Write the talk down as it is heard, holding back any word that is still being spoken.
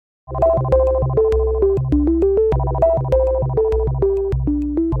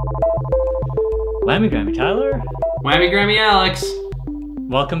Whammy Grammy Tyler. Whammy Grammy Alex.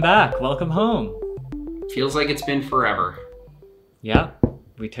 Welcome back. Welcome home. Feels like it's been forever. Yeah,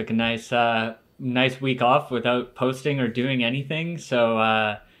 we took a nice week off without posting or doing anything. So,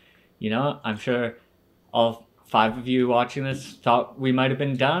 I'm sure all 5 of you watching this thought we might have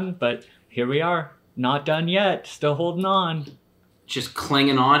been done, but here we are. Not done yet. Still holding on. Just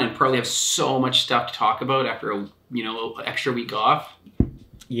clinging on, and probably have so much stuff to talk about after a extra week off.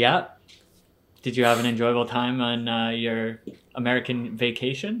 Yeah. Did you have an enjoyable time on your American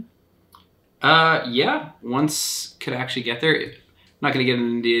vacation? Yeah. Once could actually get there. I'm not going to get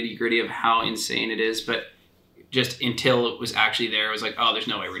into the nitty-gritty of how insane it is, but just until it was actually there, I was like, oh, there's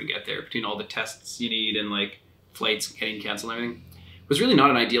no way we're going to get there. Between all the tests you need and like flights getting canceled and everything. It was really not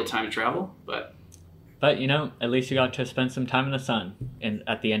an ideal time to travel, but... But, at least you got to spend some time in the sun and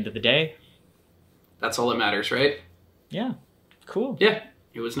at the end of the day. That's all that matters, right? Yeah. Cool. Yeah.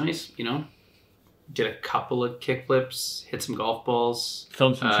 It was nice, Did a couple of kickflips, hit some golf balls.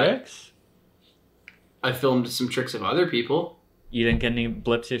 Filmed some tricks? I filmed some tricks of other people. You didn't get any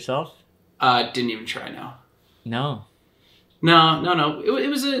blips yourself? Didn't even try, no. No. No. It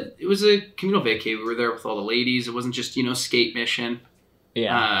was a communal vacay. We were there with all the ladies. It wasn't just, skate mission.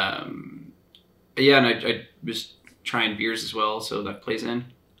 Yeah. Yeah, and I was trying beers as well, so that plays in.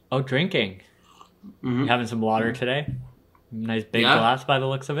 Oh, drinking. Mm-hmm. You having some water today? Nice big glass by the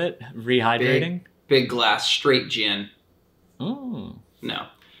looks of it. Rehydrating. Big glass, straight gin. Oh. No.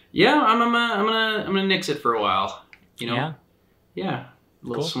 Yeah, I'm gonna nix it for a while. Yeah. Yeah. A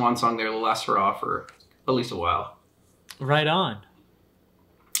little swan song there, a little last hurrah for at least a while. Right on.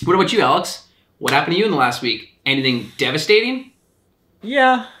 What about you, Alex? What happened to you in the last week? Anything devastating?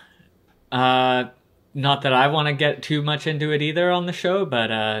 Yeah. Not that I want to get too much into it either on the show,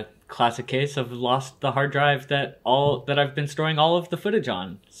 but classic case of lost the hard drive that I've been storing all of the footage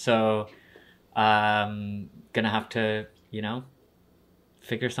on. So gonna have to,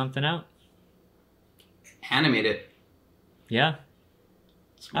 figure something out. Animate it. Yeah.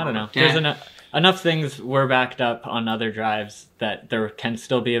 I don't know. There's enough things were backed up on other drives that there can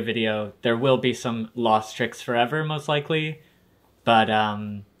still be a video. There will be some lost tricks forever, most likely. But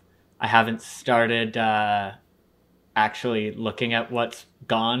I haven't started actually looking at what's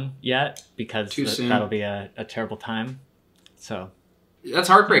gone yet because that'll be a terrible time. So that's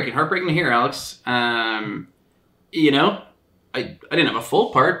heartbreaking. Heartbreaking to hear, Alex. I didn't have a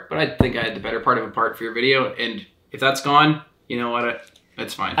full part, but I think I had the better part of a part for your video. And if that's gone, you know what?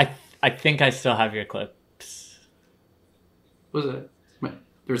 That's fine. I think I still have your clips. What was it?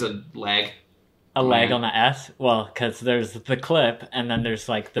 There's a lag. A lag on the S? Well, because there's the clip, and then there's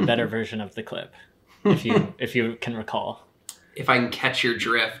like the better version of the clip, if you can recall. If I can catch your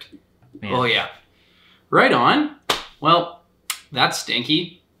drift. Yeah. Oh, yeah. Right on. Well, that's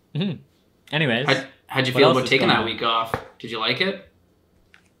stinky. Mm-hmm. Anyways. How'd you feel about taking that week off? Did you like it?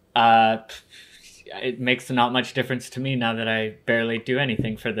 It makes not much difference to me now that I barely do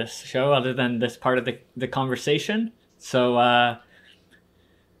anything for this show other than this part of the conversation. So,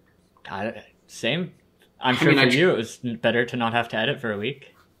 same. I'm sure for you it was better to not have to edit for a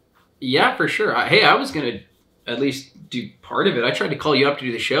week. Yeah, for sure. I was going to at least do part of it. I tried to call you up to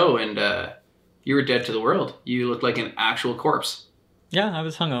do the show, and you were dead to the world. You looked like an actual corpse. Yeah, I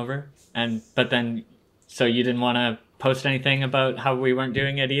was hungover. But then, so you didn't want to post anything about how we weren't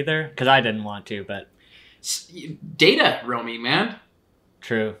doing it either? Because I didn't want to, but... Data roaming, man.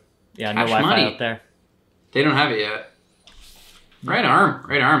 True. Yeah, no Wi-Fi out there. They don't have it yet. Right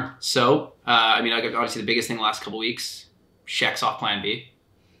arm. So, obviously the biggest thing the last couple weeks, Shaq's off Plan B.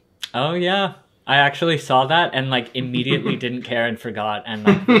 Oh, yeah. I actually saw that and, immediately didn't care and forgot and,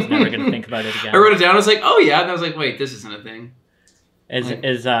 was never going to think about it again. I wrote it down. I was like, oh, yeah. And I was like, wait, this isn't a thing.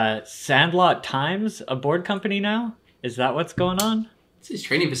 Is Sandlot Times a board company now? Is that what's going on? It's his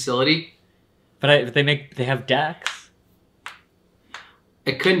training facility. But they have decks.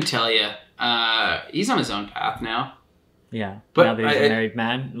 I couldn't tell you. He's on his own path now. Yeah, but now that he's a married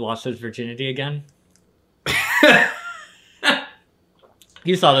man, lost his virginity again.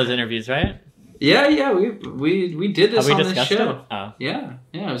 You saw those interviews, right? Yeah, we did this on this show. It? Oh. Yeah,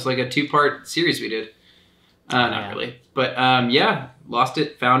 it was like a 2-part series we did. Not really, but lost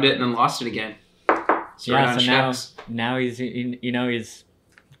it, found it, and then lost it again. So now he's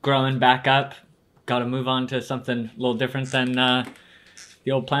growing back up. Got to move on to something a little different than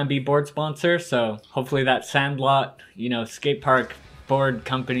the old Plan B board sponsor. So hopefully that Sandlot, skate park board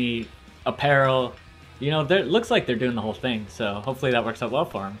company apparel, looks like they're doing the whole thing. So hopefully that works out well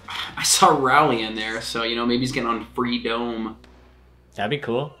for him. I saw Rowley in there, so maybe he's getting on Free Dome. That'd be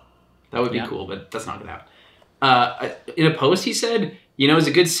cool. That would be cool, but that's not gonna happen. In a post, he said, You know, it was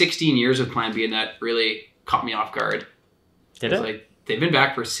a good 16 years with Plan B, and that really caught me off guard. Did it? Like, they've been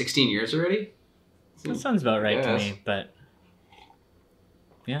back for 16 years already? That sounds about right to me, but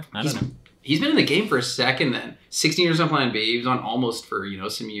yeah, I don't know. He's been in the game for a second then. 16 years on Plan B. He was on Almost for, you know,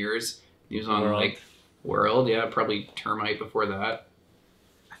 some years. He was on, like, World. Yeah, probably Termite before that.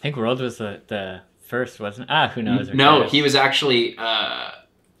 I think World was the first, wasn't it? Who knows? No, he was actually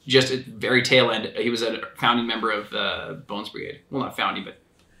just at very tail end. He was a founding member of the Bones Brigade. Well, not founding, but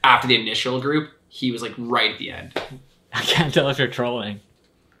after the initial group, he was, like, right at the end. I can't tell if you're trolling.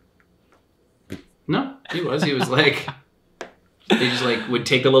 No, he was. He was like, they just like would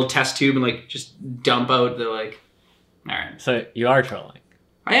take the little test tube and like just dump out the like. All right. So you are trolling.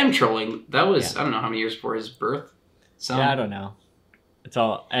 I am trolling. That was I don't know how many years before his birth. Yeah, I don't know. It's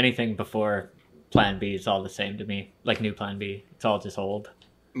all anything before Plan B is all the same to me. Like new Plan B, it's all just old.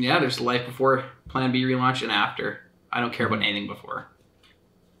 Yeah, there's life before Plan B relaunch and after. I don't care about anything before.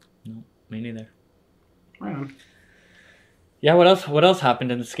 No, me neither. Right on. Yeah, what else? What else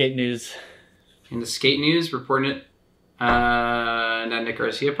happened in the skate news? In the skate news, reporting it, that Nick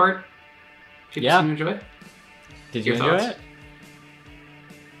Garcia part. Did you enjoy it? Did you enjoy it?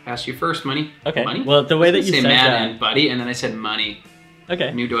 Asked you first, Money. Okay. Money? Well, the way that you said said man and Buddy, and then I said Money.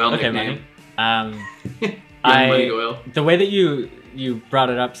 Okay. New Doyle nickname. Money. Money Doyle. The way that you brought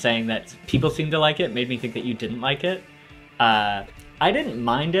it up, saying that people seem to like it, made me think that you didn't like it. I didn't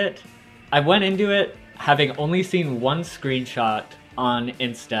mind it. I went into it having only seen one screenshot on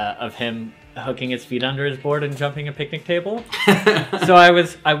Insta of him hooking his feet under his board and jumping a picnic table. So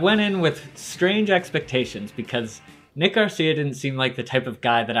I went in with strange expectations because Nick Garcia didn't seem like the type of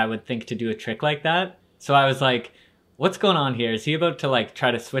guy that I would think to do a trick like that. So I was like, what's going on here? Is he about to like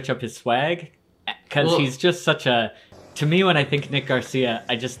try to switch up his swag? Because he's just such a... To me, when I think Nick Garcia,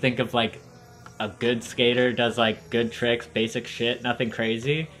 I just think of like a good skater, does like good tricks, basic shit, nothing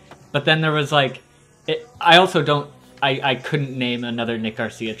crazy. But then there was like... I also don't... I couldn't name another Nick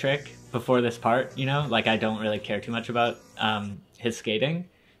Garcia trick before this part, you know? Like, I don't really care too much about his skating.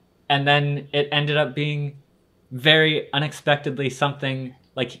 And then it ended up being very unexpectedly something...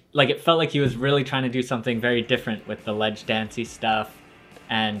 Like it felt like he was really trying to do something very different with the ledge dancey stuff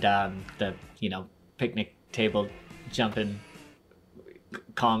and the, you know, picnic table jumping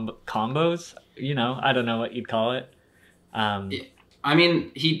combos. You know, I don't know what you'd call it. I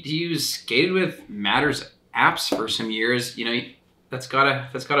mean, he was skated with Matters apps for some years. You know, that's gotta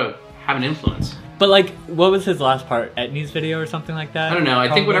have an influence. But like, what was his last part? Etney's video or something like that? I don't know.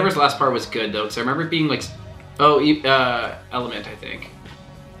 I think whatever's last part was good though, because I remember it being like, Element, I think.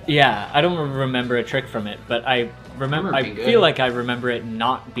 Yeah, I don't remember a trick from it, but I remember. I feel like I remember it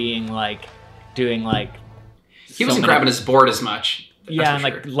not being like doing like. He wasn't grabbing his board as much. Yeah, and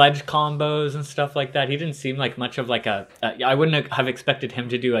like ledge combos and stuff like that. He didn't seem like much of like a. I wouldn't have expected him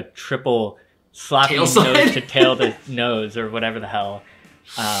to do a triple slapping nose to tail to nose or whatever the hell.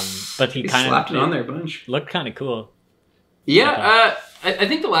 But he kind of slapped it on there a bunch. Looked kind of cool. Yeah, I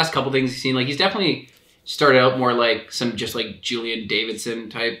think the last couple things he's seen, like he's definitely started out more like some just like Julian Davidson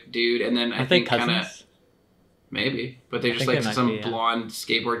type dude, and then I think kind of maybe, but they're just like some blonde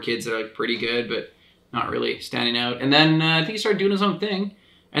skateboard kids that are like pretty good, but not really standing out. And then I think he started doing his own thing,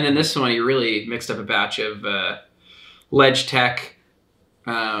 and then this one he really mixed up a batch of ledge tech.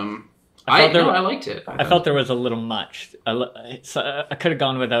 I liked it. I felt there was a little much. I could have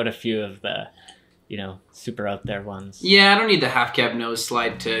gone without a few of the, you know, super out there ones. Yeah, I don't need the half cab nose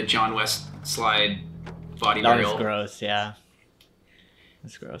slide to John West slide body burial. That was gross, yeah.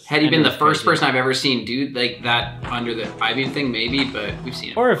 That's gross. Had he been the first person I've ever seen do like that under the I-beam thing, maybe, but we've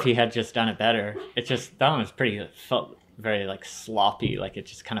seen it. Or if he had just done it better. It just, that one was felt very like sloppy, like it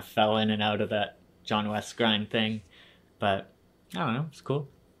just kind of fell in and out of that John West grind thing. But, I don't know, it's cool.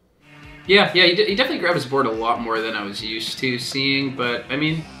 Yeah, he definitely grabbed his board a lot more than I was used to seeing, but I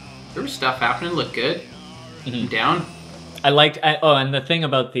mean, there was stuff happening, looked good. Mm-hmm. Down. I liked, and the thing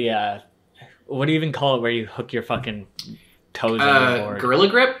about the, what do you even call it where you hook your fucking toes on the board? Gorilla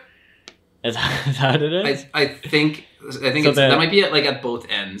grip? Is that what it is? I think that might be at both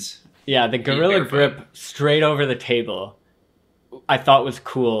ends. Yeah, the gorilla grip straight over the table I thought was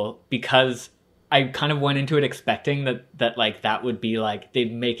cool because I kind of went into it expecting that like that would be like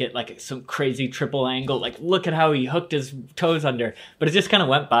they'd make it like some crazy triple angle, like look at how he hooked his toes under, but it just kind of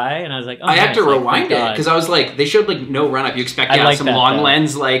went by and I was like, oh, I had to rewind it because I was like, they showed like no run up. You expect some long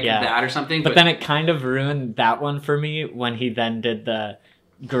lens that or something, but then it kind of ruined that one for me when he then did the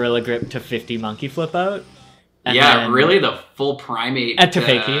gorilla grip to 50 monkey flip out. And then, really the full primate at to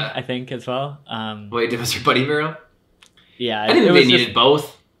fakie, I think as well. Wait, was there buddy barrel? Yeah, I didn't think they needed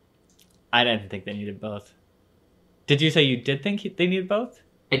both. I didn't think they needed both. Did you say you did think they needed both?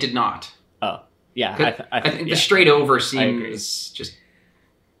 I did not. Oh, yeah. I think the straight over seems just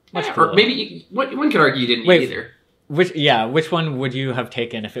much cooler. Or maybe one could argue you didn't need either. Which one would you have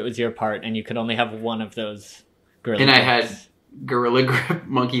taken if it was your part and you could only have one of those gorilla grips? And I had gorilla grip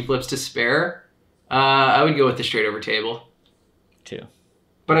monkey flips to spare. I would go with the straight over table. Too.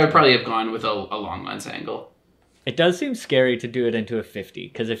 But I would probably have gone with a long lens angle. It does seem scary to do it into a 50,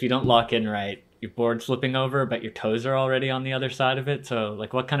 because if you don't lock in right, your board's flipping over, but your toes are already on the other side of it. So,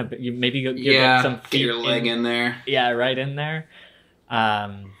 like, what kind of... You maybe give it some feet get your leg in there. Yeah, right in there.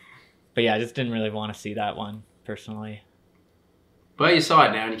 But yeah, I just didn't really want to see that one, personally. But you saw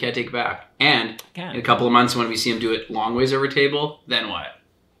it now, and you can't take it back. And in a couple of months, when we see him do it long ways over table, then what?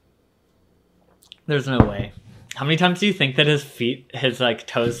 There's no way. How many times do you think that his like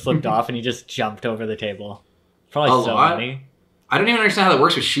toes slipped off and he just jumped over the table? Probably so many. I don't even understand how that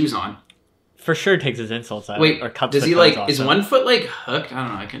works with shoes on. For sure takes his insoles out. Wait, or cups does he like, is one foot like hooked? I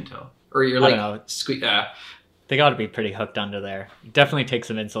don't know, I couldn't tell. Or you're like, they got to be pretty hooked under there. Definitely take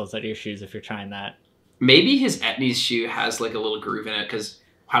some insoles out of your shoes if you're trying that. Maybe his Etnies shoe has like a little groove in it, because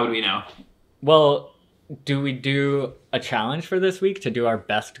how would we know? Well, do we do a challenge for this week to do our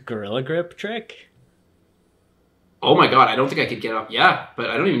best gorilla grip trick? Oh my god, I don't think I could get up. Yeah, but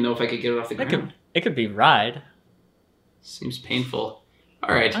I don't even know if I could get it off the ground. It could be ride. Seems painful.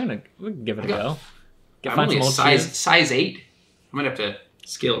 All right. We can give it a go. I'm only a size 8. I might have to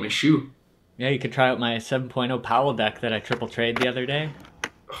scale up my shoe. Yeah, you could try out my 7.0 Powell deck that I triple trade the other day.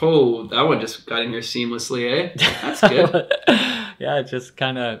 Oh, that one just got in here seamlessly, eh? That's good. Yeah, it's just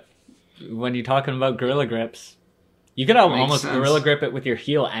kind of... When you're talking about gorilla grips, you could almost gorilla grip it with your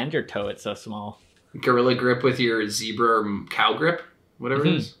heel and your toe. It's so small. Gorilla grip with your zebra or cow grip, whatever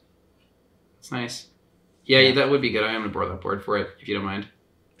it is. It's nice. Yeah, that would be good. I am going to borrow that board for it, if you don't mind.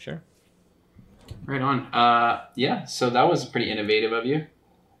 Sure. Right on. Yeah, so that was pretty innovative of you.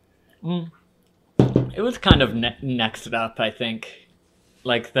 It was kind of next up, I think.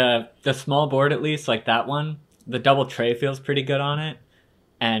 Like the small board, at least, like that one, the double tray feels pretty good on it.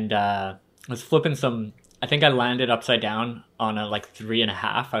 And I was flipping some... I think I landed upside down on a 3.5.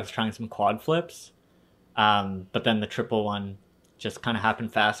 I was trying some quad flips. But then the triple one just kind of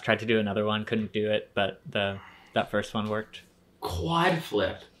happened fast. Tried to do another one, couldn't do it, but that first one worked. Quad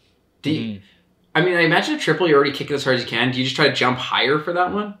flip. I mean, I imagine a triple, you're already kicking as hard as you can. Do you just try to jump higher for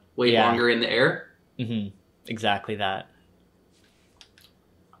that one? Way longer in the air? Exactly that.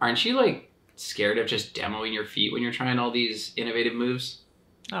 Aren't you, scared of just demoing your feet when you're trying all these innovative moves?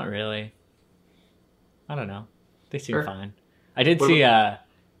 Not really. I don't know. They seem fine. I did see...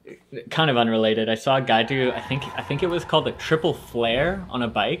 kind of unrelated. I saw a guy do, I think it was called a triple flare on a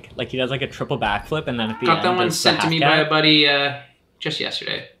bike. Like he does a triple backflip and then at the end that one sent to me by a buddy just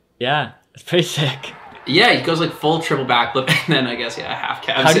yesterday. Yeah, it's pretty sick. Yeah, he goes full triple backflip and then I guess half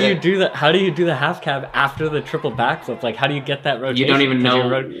cab. How do you do that? How do you do the half cab after the triple backflip? Like how do you get that rotation? You don't even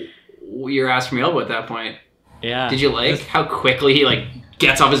know you're asking me elbow at that point. Yeah. Did you how quickly he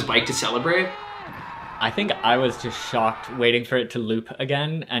gets off his bike to celebrate? I think I was just shocked waiting for it to loop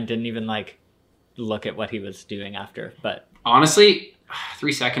again and didn't even look at what he was doing after. But honestly,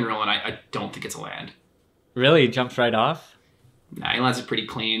 3-second rule and I don't think it's a land. Really? He jumps right off? Nah, he lands it pretty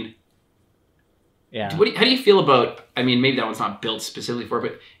clean. Yeah. How do you feel about, I mean, maybe that one's not built specifically for it,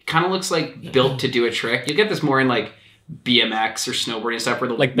 but it kind of looks like built to do a trick. You get this more in BMX or snowboarding and stuff where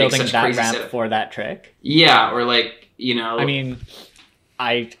they'll make building such that crazy ramp setup. For that trick? Yeah, or I mean...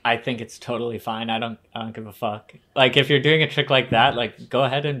 I think it's totally fine. I don't give a fuck. If you're doing a trick like that, go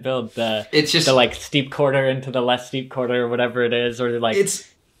ahead and build the steep quarter into the less steep quarter or whatever it is, or it's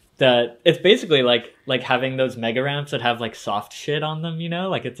basically like having those mega ramps that have soft shit on them,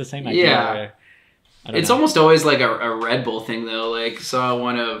 it's the same idea. Yeah. It's almost always a Red Bull thing though. Saw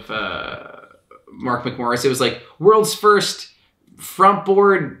one of Mark McMorris. It was world's first front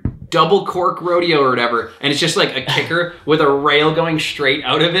board double cork rodeo or whatever, and it's just a kicker with a rail going straight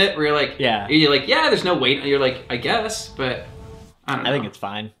out of it where you're there's no weight, and you're I guess, but I don't know. I think it's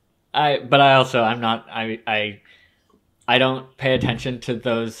fine. I don't pay attention to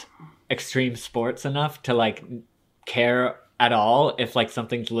those extreme sports enough to care at all if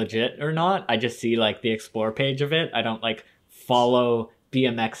something's legit or not. I just see the explore page of it. I don't follow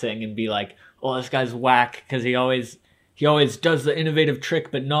BMXing and be oh, this guy's whack because he always does the innovative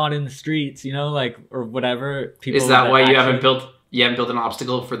trick, but not in the streets, or whatever. Is that why you haven't built an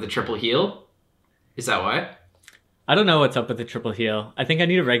obstacle for the triple heel? Is that why? I don't know what's up with the triple heel. I think I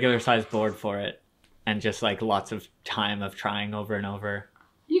need a regular size board for it, and just lots of time of trying over and over.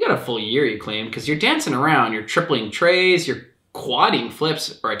 You got a full year, you claim, because you're dancing around, you're tripling trays, you're quadding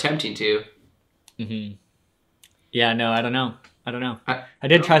flips or attempting to. Yeah, no, I don't know. I I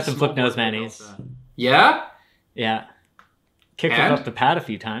did don't try think some small flip nose board would help manis. that. Yeah? Yeah. Kicked it And? up the pad a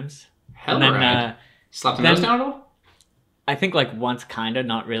few times. Hell And then right. Slapped the then- nose down at all? I think like once, kind of,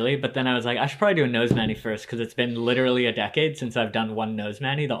 not really. But then I was like, I should probably do a nose mani first because it's been literally a decade since I've done one nose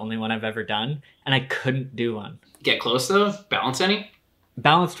mani, the only one I've ever done, and I couldn't do one. Get close though? Balance any?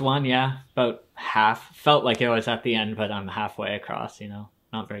 Balanced one, yeah, about half. Felt like it was at the end, but I'm halfway across.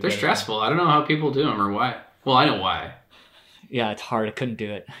 Not very. They're good stressful. I don't know how people do them or why. Well, I know why. Yeah, it's hard. I couldn't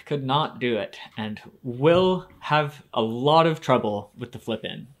do it. I could not do it, and will have a lot of trouble with the flip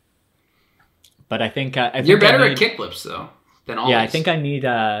in. But I think You're better at kickflips though than always. Yeah, I think I need.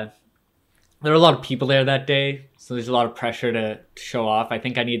 There were a lot of people there that day, so there's a lot of pressure to show off. I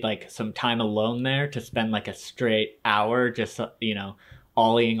think I need like some time alone there to spend like a straight hour just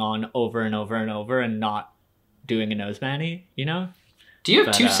ollieing on over and over and over and not doing a nose mani. Do you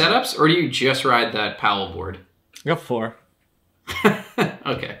have two setups or do you just ride that Powell board? I got 4.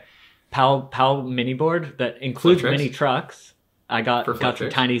 Okay. Powell mini board that includes Flip mini trucks. I got flip the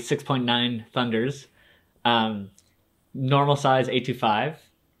tricks? tiny 6.9 Thunders, normal size 825.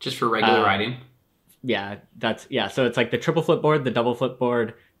 Just for regular riding? Yeah, so it's like the triple flip board, the double flip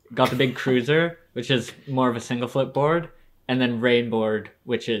board, got the big cruiser, which is more of a single flip board, and then rain board,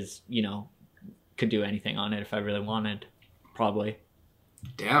 which is, could do anything on it if I really wanted, probably.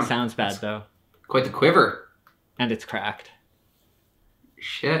 Damn. Sounds bad though. Quite the quiver. And it's cracked.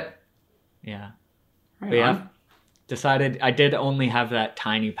 Shit. Yeah. Right But yeah, on. decided I did only have that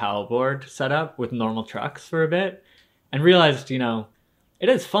tiny Powell board set up with normal trucks for a bit, and realized, it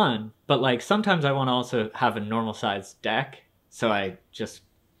is fun, but like sometimes I want to also have a normal sized deck, so I just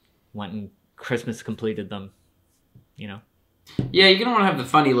went and Christmas completed them, Yeah, you don't want to have the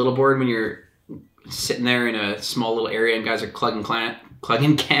funny little board when you're sitting there in a small little area and guys are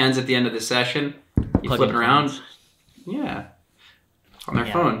plugging cans at the end of the session. You Plugging flipping around. clans. Yeah. On their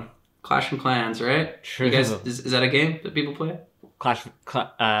Yeah. phone. Clash and Clans, right? True. You guys, is that a game that people play?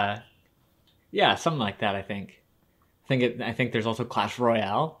 Yeah, something like that. I think I think there's also Clash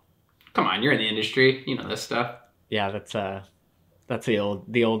Royale. Come on, you're in the industry. You know this stuff. Yeah, that's the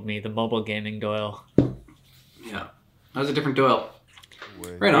old me, the mobile gaming Doyle. Yeah. That was a different Doyle.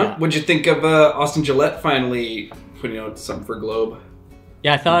 Right on. Yeah. What'd you think of Austin Gillette finally putting out something for Globe?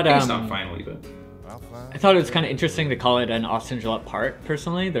 Yeah, I thought I guess not finally, but I thought it was kind of interesting to call it an Austin Gillette part.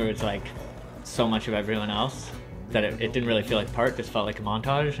 Personally, there was like so much of everyone else that it didn't really feel like part. Just felt like a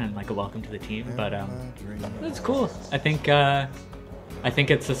montage and like a welcome to the team. But it's cool. I think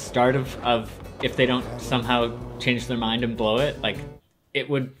it's the start of if they don't somehow change their mind and blow it, like it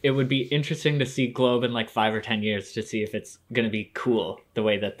would be interesting to see Globe in like 5 or 10 years to see if it's gonna be cool the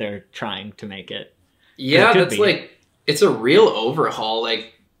way that they're trying to make it. yeah, It could that's be. like it's a real overhaul.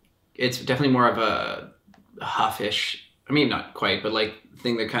 Like it's definitely more of a huffish. I mean, not quite, but like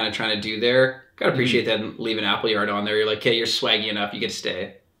thing they're kind of trying to do there. Gotta appreciate that and leaving Appleyard on there. You're like, okay, you're swaggy enough, you get to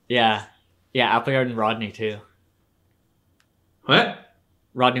stay. Yeah, Appleyard and Rodney too. What?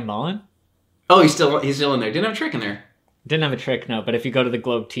 Rodney Mullen. Oh, he's still in there. Didn't have a trick in there. Didn't have a trick, no. But if you go to the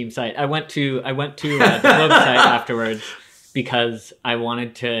Globe team site, I went to the Globe site afterwards because I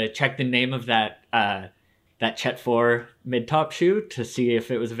wanted to check the name of that Chet 4 mid-top shoe to see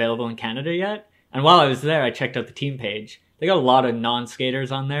if it was available in Canada yet. And while I was there, I checked out the team page. They got a lot of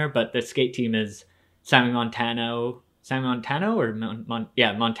non-skaters on there, but the skate team is Sammy Montano or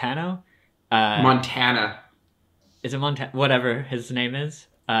Montano. Montana. Is it Montana? Whatever his name is.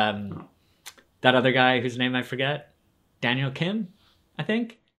 That other guy whose name I forget. Daniel Kim, I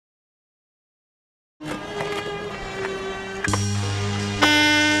think.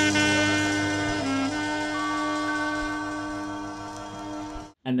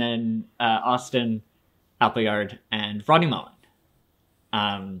 And then Austin, Appleyard, and Rodney Mullen.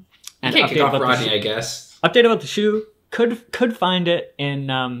 And You can't kick update off about the Rodney, shoe- I guess. Update about the shoe. Could find it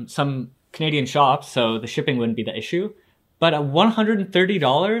in some Canadian shops, so the shipping wouldn't be the issue. But at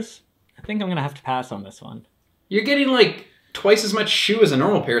 $130, I think I'm gonna have to pass on this one. You're getting like twice as much shoe as a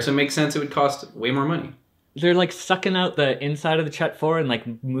normal pair, so it makes sense it would cost way more money. They're like sucking out the inside of the Chet 4 and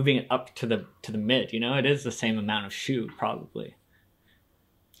like moving it up to the mid. It is the same amount of shoe probably.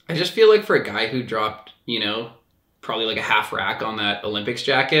 I just feel like for a guy who dropped, probably like a half rack on that Olympics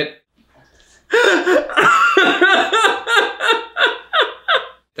jacket, that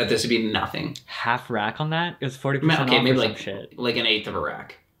this would be nothing. Half rack on that? It was 40% Okay, off maybe or some like shit. like an eighth of a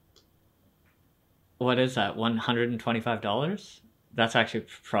rack. What is that? $125? That's actually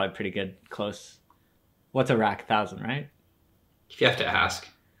probably pretty good. Close. What's a rack? 1,000, right? If you have to ask,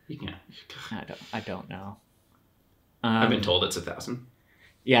 you can. I don't know. I've been told it's 1,000.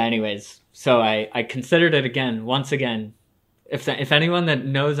 Yeah, anyways, so I considered it again, once again. If anyone that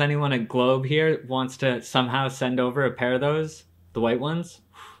knows anyone at Globe here wants to somehow send over a pair of those, the white ones,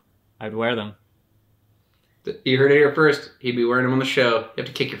 I'd wear them. You heard it here first. He'd be wearing them on the show. You have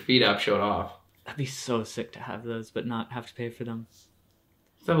to kick your feet up, show it off. That'd be so sick to have those, but not have to pay for them.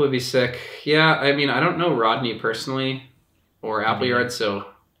 That would be sick. Yeah, I mean, I don't know Rodney personally or Appleyard, so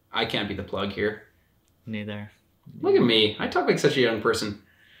I can't be the plug here. Neither. Look at me. I talk like such a young person.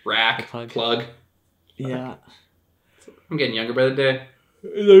 Rack, plug. Yeah. I'm getting younger by the day.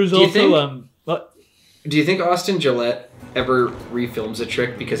 There's also what? Do you think Austin Gillette ever refilms a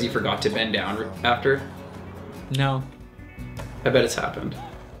trick because he forgot to bend down after? No. I bet it's happened.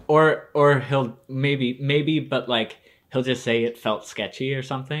 Or he'll maybe, but like he'll just say it felt sketchy or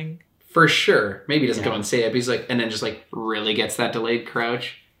something. For sure. Maybe he doesn't go and say it, but he's like, and then just like really gets that delayed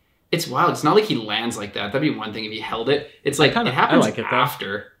crouch. It's wild. It's not like he lands like that. That'd be one thing if he held it. It's like it happens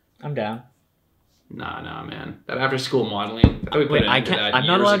after. I'm down. Nah, man. That after school modeling. I'm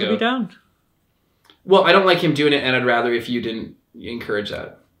not allowed to be down. Well, I don't like him doing it, and I'd rather if you didn't encourage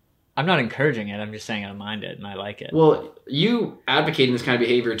that. I'm not encouraging it. I'm just saying I don't mind it, and I like it. Well, you advocating this kind of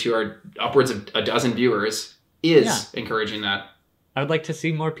behavior to our upwards of a dozen viewers is encouraging that. I would like to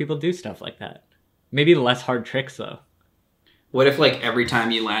see more people do stuff like that. Maybe less hard tricks, though. What if, like, every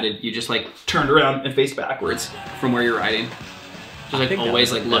time you landed, you just, like, turned around and faced backwards from where you're riding? Just, like,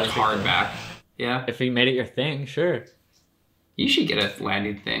 always, like, look hard back. Yeah? If you made it your thing, sure. You should get a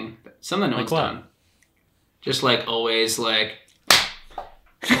landing thing. Something no one's done. Just, like, always, like...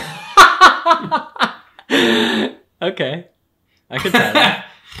 Okay. I could try that.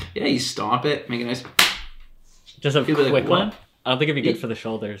 Yeah, you stomp it, make a nice... Just a quick one? I don't think it'd be good for the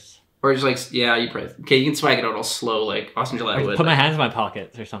shoulders. Or just like, yeah, you probably... Okay, you can swag it out all slow, like Austin Gillette would. Put my hands in my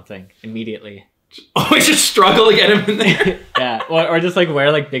pockets or something immediately. Always just struggle to get him in there. Yeah, or just like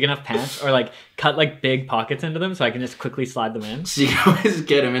wear like big enough pants or like cut like big pockets into them so I can just quickly slide them in. So you can always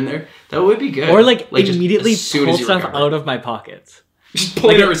get him in there. That would be good. Or like immediately pull stuff out of my pockets. Just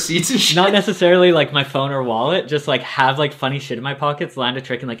pulling out receipts and shit. Not necessarily like my phone or wallet, just like have like funny shit in my pockets, land a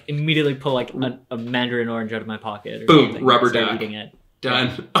trick, and like immediately pull like a mandarin orange out of my pocket. Or boom, rubber duck. Eating it.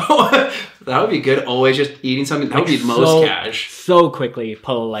 Done. Oh, that would be good. Always just eating something. That would be most cash. So quickly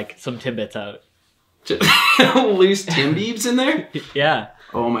pull like some Timbits out. Loose Timbiebs in there? Yeah.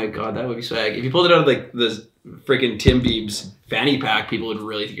 Oh my god, that would be swag. If you pulled it out of like the freaking Timbiebs fanny pack, people would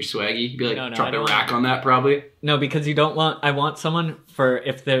really think you're swaggy. You'd be like, drop a rack on that probably. No, because you don't want... I want someone for...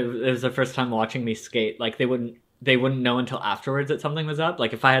 If it was the first time watching me skate, like they wouldn't know until afterwards that something was up.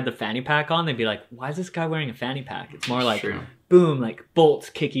 Like if I had the fanny pack on, they'd be like, why is this guy wearing a fanny pack? It's more like, boom, like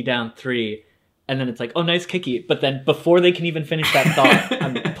bolts, kicky down 3. And then it's like, oh, nice kicky. But then before they can even finish that thought,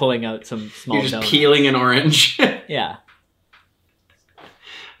 I'm pulling out some small You're just peeling an orange. Yeah.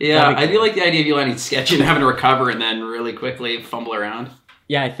 Yeah, I do like the idea of you landing sketchy and having to recover and then really quickly fumble around.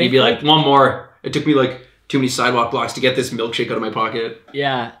 Yeah, I think... You'd be like, one more. It took me like too many sidewalk blocks to get this milkshake out of my pocket.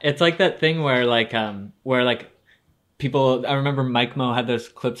 Yeah, it's like that thing where people... I remember Mike Mo had those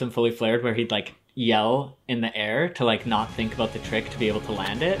clips in Fully Flared where he'd like yell in the air to like not think about the trick to be able to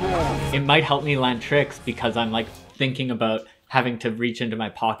land it. It might help me land tricks because I'm like thinking about having to reach into my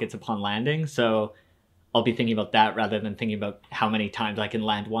pockets upon landing, so I'll be thinking about that rather than thinking about how many times I can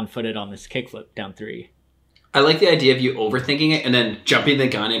land one-footed on this kickflip down 3. I like the idea of you overthinking it and then jumping the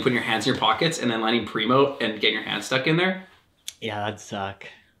gun and putting your hands in your pockets and then landing primo and getting your hands stuck in there. Yeah, that'd suck.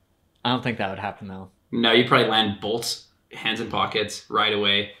 I don't think that would happen though. No, you'd probably land bolts, hands in pockets, right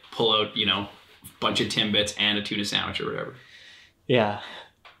away, pull out, bunch of Timbits and a tuna sandwich or whatever. Yeah.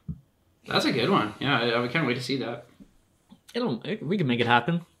 That's a good one. Yeah, I can't wait to see that. We can make it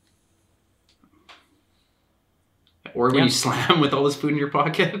happen. Or when you slam with all this food in your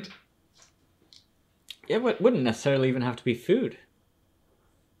pocket. It wouldn't necessarily even have to be food.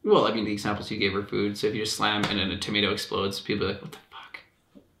 Well, I mean, the examples you gave were food. So if you just slam and then a tomato explodes, people are like, what the fuck?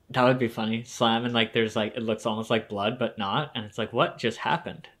 That would be funny. Slam and like there's like, it looks almost like blood, but not. And it's like, what just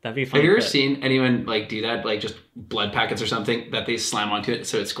happened? That'd be funny. Have you ever seen anyone like do that? Like just blood packets or something that they slam onto it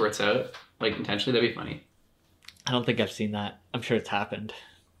so it squirts out? Like intentionally? That'd be funny. I don't think I've seen that. I'm sure it's happened.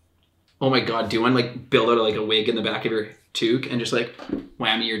 Oh my god, do one like build out like a wig in the back of your toque and just like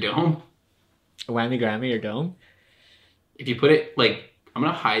whammy your dome? Whammy Grammy your dome? If you put it like, I'm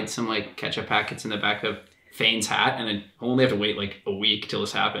gonna hide some like ketchup packets in the back of Fane's hat and then I'll only have to wait like a week till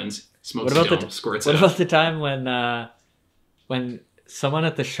this happens. Smokes his dome, squirts out. What about the time when someone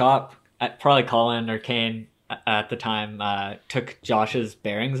at the shop, probably Colin or Kane at the time, took Josh's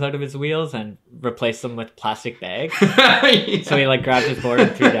bearings out of his wheels and replaced them with plastic bags? Yeah. So he like grabbed his board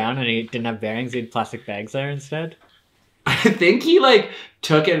and threw down and he didn't have bearings, he had plastic bags there instead. I think he like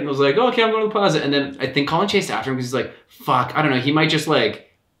took it and was like, oh, okay, I'm going to the plaza. And then I think Colin chased after him because he's like, fuck, I don't know. He might just like.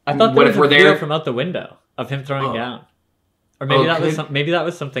 I thought there was a video from out the window of him throwing down, or maybe that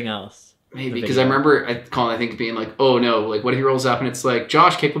was something else. Maybe because I remember Colin, I think, being like, oh no, like what if he rolls up and it's like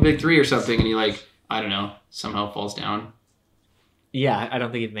Josh kick a big 3 or something, and he like, I don't know, somehow falls down. Yeah, I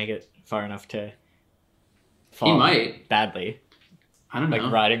don't think he'd make it far enough to fall. He might badly. I don't know.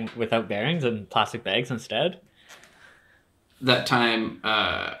 Like riding without bearings and plastic bags instead. That time,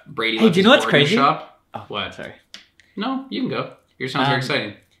 Brady. Hey, do you know what's crazy? Shop. Oh, what? Sorry. No, you can go. Yours sounds very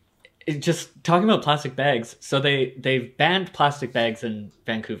exciting. Just talking about plastic bags. So they've banned plastic bags in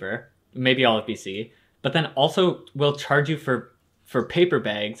Vancouver, maybe all of BC, but then also will charge you for paper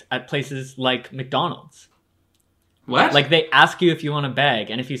bags at places like McDonald's. What? Like they ask you if you want a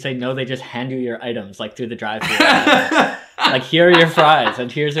bag, and if you say no, they just hand you your items like through the drive-thru. Like, here are your fries,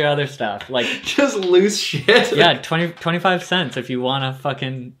 and here's your other stuff. Like, just loose shit. Yeah, 25 cents if you want a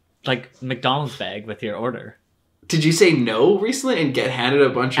fucking like McDonald's bag with your order. Did you say no recently and get handed a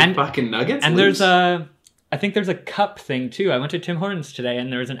bunch of fucking nuggets? And loose? I think there's a cup thing too. I went to Tim Hortons today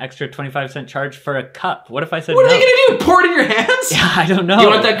and there was an extra 25-cent charge for a cup. What if I said no? What are they going to do? Pour it in your hands? Yeah, I don't know. You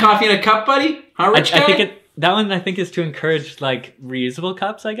want that coffee in a cup, buddy? Huh, rich guy? I think that one I think is to encourage like reusable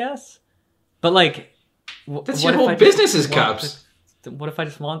cups, I guess. But like... That's your whole business is cups. What if I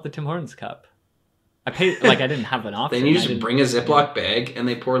just want the Tim Hortons cup? I paid, like I didn't have an option. Then you just bring a Ziploc bag and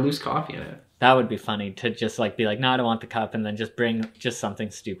they pour loose coffee in it. That would be funny to just like be like, no, I don't want the cup, and then just bring just something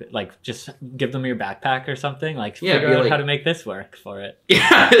stupid, like just give them your backpack or something, like figure out how to make this work for it.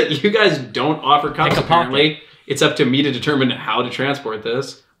 Yeah, you guys don't offer cups apparently. It's up to me to determine how to transport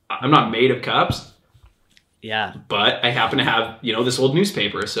this. I'm not made of cups. Yeah. But I happen to have, this old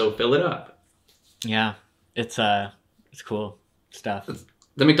newspaper, so fill it up. Yeah. It's cool stuff.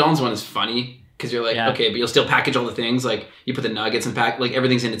 The McDonald's one is funny. Because you're like, okay, but you'll still package all the things. Like, you put the nuggets and like,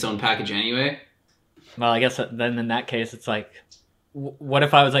 everything's in its own package anyway. Well, I guess then in that case, it's like, what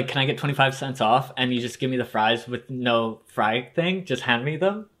if I was like, can I get 25 cents off? And you just give me the fries with no fry thing? Just hand me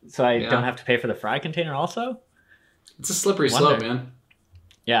them? So I don't have to pay for the fry container also? It's a slippery slope, man.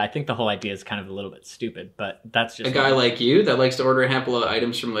 Yeah, I think the whole idea is kind of a little bit stupid, but that's just... A guy like you that likes to order a handful of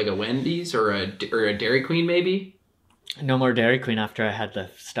items from like a Wendy's or a Dairy Queen, maybe? No more Dairy Queen after I had the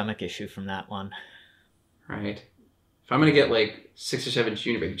stomach issue from that one. Right. If I'm going to get like 6 or 7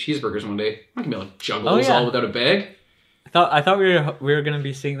 junior bacon cheeseburgers one day, I'm not going to be able to juggle those all without a bag. I thought we were going to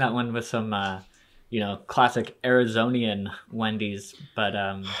be seeing that one with some, classic Arizonian Wendy's, but...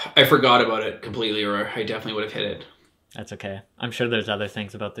 I forgot about it completely, or I definitely would have hit it. That's okay. I'm sure there's other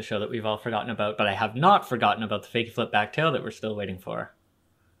things about the show that we've all forgotten about, but I have not forgotten about the fakey flip backtail that we're still waiting for.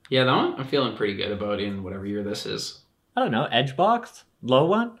 Yeah, that one I'm feeling pretty good about in whatever year this is. I don't know. Edge box? Low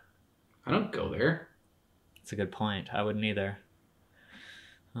one? I don't go there. That's a good point. I wouldn't either.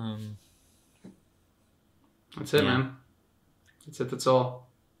 That's it, man. That's it. That's all.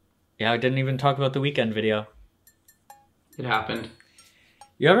 Yeah, I didn't even talk about the weekend video. It happened.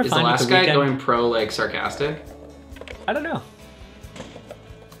 You ever find the last guy going pro like sarcastic? I don't know.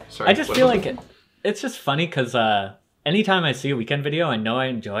 Sorry, I just feel like it's just funny because anytime I see a weekend video, I know I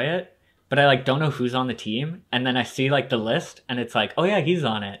enjoy it, but I like don't know who's on the team, and then I see like the list, and it's like, oh yeah, he's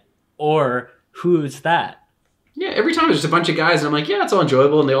on it, or who's that? Yeah, every time there's just a bunch of guys, and I'm like, yeah, it's all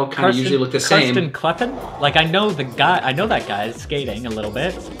enjoyable, and they all kind of usually look the same. Karsten Kleppen? Like, I know that guy is skating a little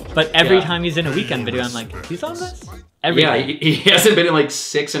bit, but every time he's in a weekend video, I'm like, he's on this? Yeah, he hasn't been in like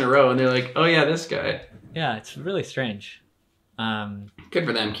 6 in a row, and they're like, oh yeah, this guy. Yeah, it's really strange. Good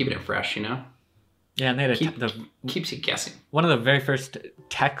for them, keeping it fresh, Yeah, and they had keeps you guessing. One of the very first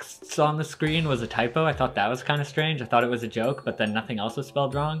texts on the screen was a typo. I thought that was kind of strange. I thought it was a joke, but then nothing else was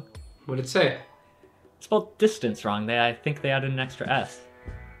spelled wrong. What did it say? It spelled distance wrong. I think they added an extra S.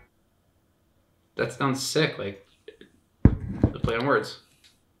 That sounds sick. Like, the play on words.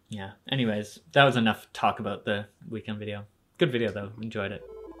 Yeah. Anyways, that was enough talk about the weekend video. Good video, though. Enjoyed it.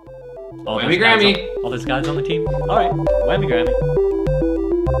 Whammy Grammy! All those guys on the team? Alright. Whammy Grammy.